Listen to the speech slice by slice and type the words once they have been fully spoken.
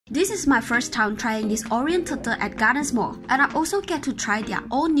This is my first time trying this Aurum Theatre at Gardens Mall, and I also get to try their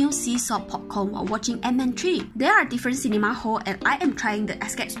all new sea salt popcorn while watching Ant-Man 3. There are different cinema halls and I am trying the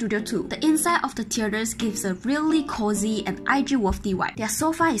Escape Studio 2. The inside of the theaters gives a really cozy and IG-worthy vibe. Their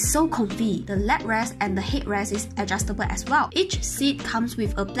sofa is so comfy, the leg rest and the headrest is adjustable as well. Each seat comes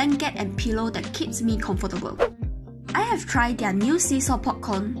with a blanket and pillow that keeps me comfortable. I have tried their new sea salt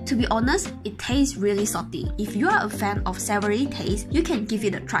popcorn. To be honest, it tastes really salty. If you are a fan of savory taste, you can give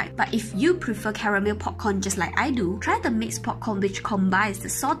it a try. But if you prefer caramel popcorn just like I do, try the mixed popcorn which combines the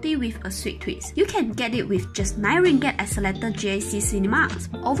salty with a sweet twist. You can get it with just 9 ringgit at selected GSC Cinemas.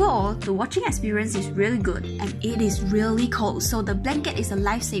 Overall, the watching experience is really good and it is really cold, so the blanket is a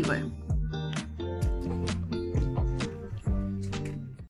lifesaver.